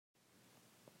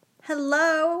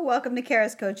Hello, welcome to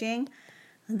Kara's Coaching.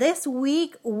 This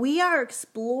week, we are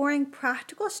exploring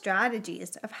practical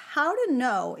strategies of how to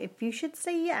know if you should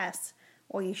say yes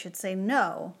or you should say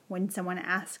no when someone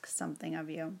asks something of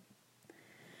you.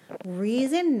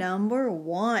 Reason number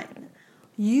 1,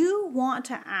 you want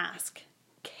to ask,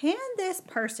 can this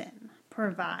person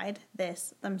provide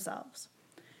this themselves?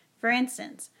 For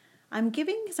instance, I'm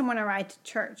giving someone a ride to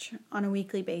church on a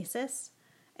weekly basis,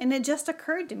 and it just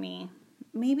occurred to me,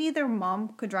 maybe their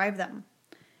mom could drive them.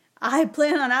 I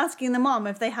plan on asking the mom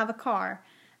if they have a car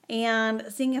and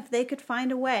seeing if they could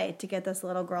find a way to get this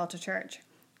little girl to church.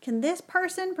 Can this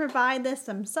person provide this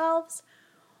themselves?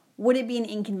 Would it be an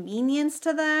inconvenience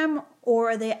to them,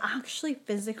 or are they actually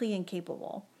physically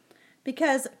incapable?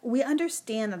 Because we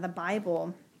understand that the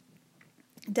Bible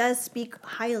does speak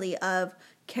highly of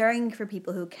caring for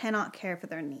people who cannot care for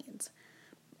their needs.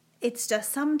 It's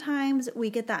just sometimes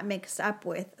we get that mixed up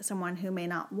with someone who may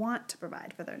not want to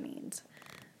provide for their needs.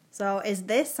 So is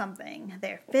this something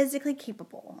they're physically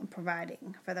capable of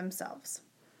providing for themselves?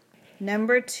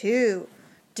 Number 2,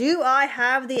 do I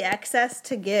have the excess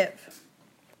to give?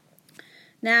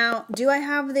 Now, do I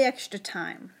have the extra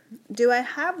time? Do I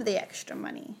have the extra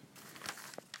money?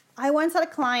 I once had a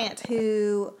client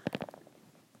who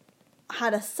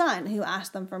had a son who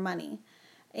asked them for money.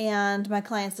 And my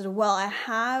client said, well, I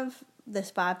have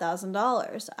this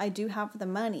 $5,000. I do have the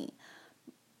money.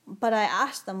 But I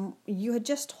asked them, you had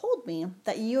just told me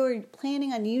that you were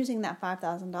planning on using that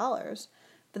 $5,000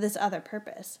 for this other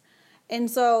purpose. And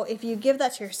so if you give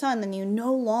that to your son, then you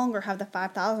no longer have the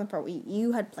 $5,000 for what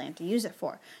you had planned to use it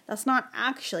for. That's not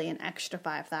actually an extra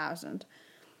 $5,000.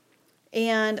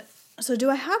 And so do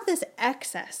I have this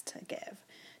excess to give?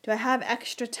 Do I have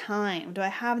extra time? Do I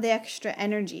have the extra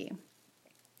energy?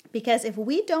 Because if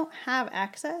we don't have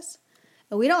access,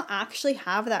 and we don't actually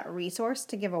have that resource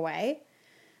to give away,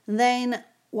 then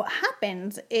what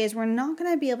happens is we're not going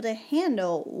to be able to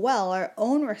handle well our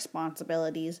own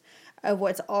responsibilities of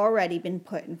what's already been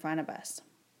put in front of us.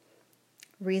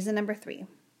 Reason number 3.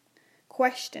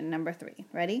 Question number 3.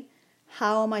 Ready?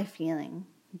 How am I feeling?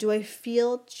 Do I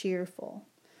feel cheerful?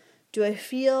 Do I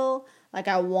feel like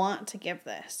I want to give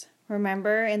this?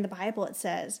 Remember, in the Bible it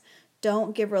says,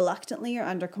 don't give reluctantly or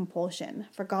under compulsion,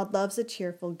 for God loves a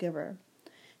cheerful giver.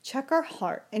 Check our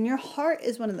heart, and your heart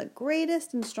is one of the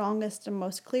greatest and strongest and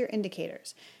most clear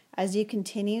indicators as you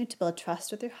continue to build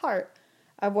trust with your heart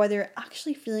of whether you're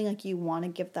actually feeling like you want to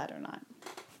give that or not.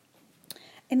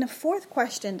 And the 4th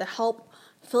question to help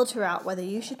filter out whether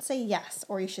you should say yes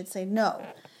or you should say no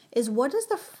is, what is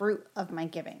the fruit of my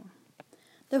giving?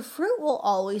 The fruit will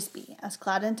always be, as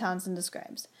Townsens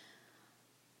describes,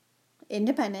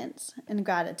 independence and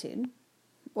gratitude,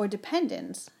 or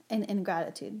dependence and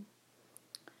ingratitude.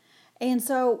 And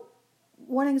so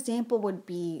one example would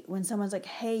be when someone's like,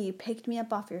 hey, you picked me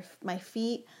up off my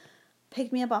feet,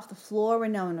 picked me up off the floor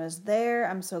when no one was there.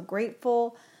 I'm so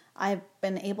grateful. I've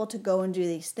been able to go and do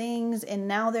these things. And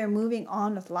now they're moving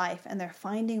on with life and they're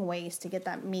finding ways to get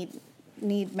that need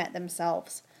met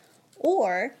themselves.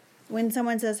 Or when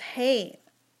someone says, hey,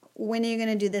 when are you going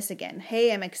to do this again?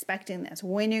 Hey, I'm expecting this.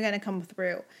 When are you going to come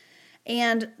through?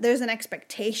 And there's an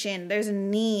expectation, there's a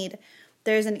need,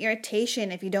 there's an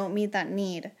irritation if you don't meet that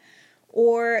need.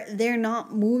 Or they're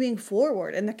not moving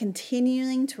forward and they're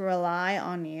continuing to rely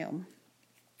on you.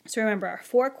 So remember, our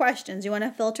 4 questions you want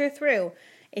to filter through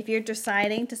if you're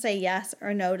deciding to say yes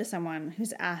or no to someone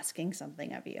who's asking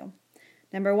something of you.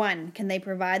 Number 1, can they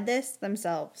provide this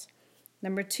themselves?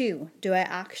 Number 2, do I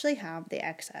actually have the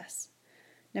excess?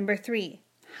 Number 3,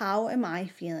 how am I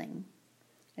feeling?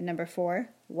 And number 4,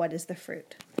 what is the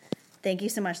fruit? Thank you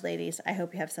so much, ladies. I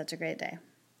hope you have such a great day.